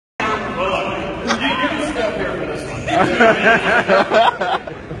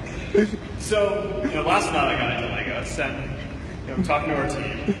So, last night I got into Lagos, and I'm talking to our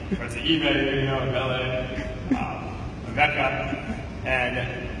team, friends at eBay, Bella, Rebecca,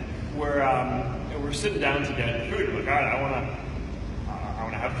 and we're sitting down to get food. We're like, all right, I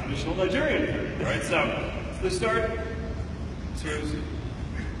want to have traditional Nigerian food, right? So they start. So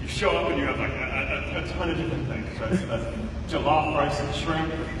you show up and you have like a ton of different things, right? So that's jollof rice and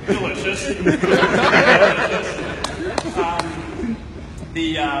shrimp, delicious.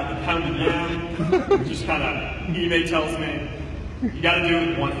 The pounded yam, just kind of, eBay tells me, you got to do it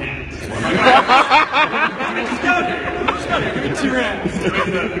with one hand. So I'm like, all right, just got it. Give me 2 hands to make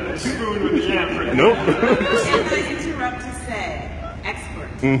the spoon with the yam for you. Nope. And I interrupt to say, expert.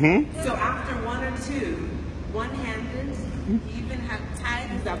 So after 1 or 2, one-handed, you even have tied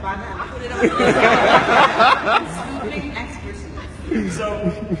his abana and put it on the scooping expertise. So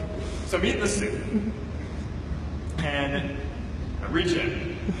I'm eating the soup, and I reach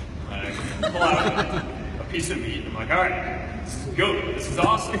in, and I pull out a piece of meat, and I'm like, all right, this is good, this is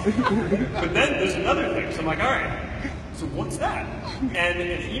awesome. But then there's another thing, so I'm like, all right, so what's that? And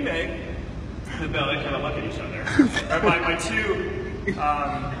in eBay, they kind of look at each other. Right, my 2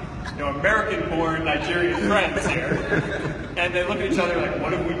 American-born Nigerian friends here, and they look at each other like,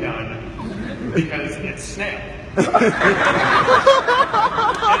 what have we done? Because it's snail. And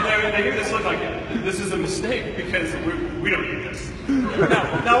they give this look like, this is a mistake, because we don't eat this.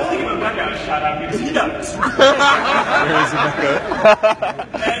 Now we'll give Rebecca a shout out, because he does. Where is Rebecca?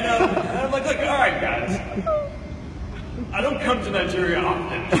 And I'm like, look, all right, guys. I don't come to Nigeria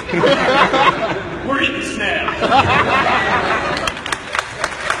often. We're eating snail.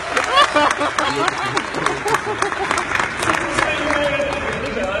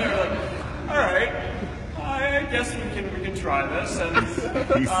 All right, I guess we can try this. And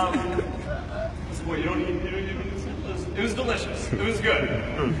well, you don't eat this? It was delicious. It was good.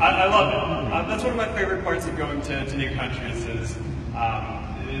 I love it. That's one of my favorite parts of going to new countries is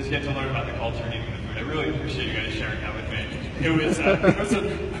get to learn about the culture and eating the food. I really appreciate you guys sharing that with me. It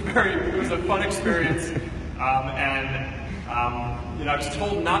was a fun experience, and I was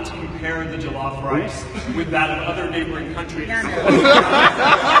told not to compare the jollof rice with that of other neighboring countries. So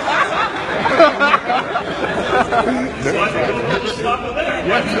I think we'll just stop it there. It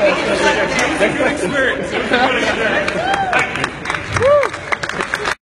was a good experience. It was a good experience.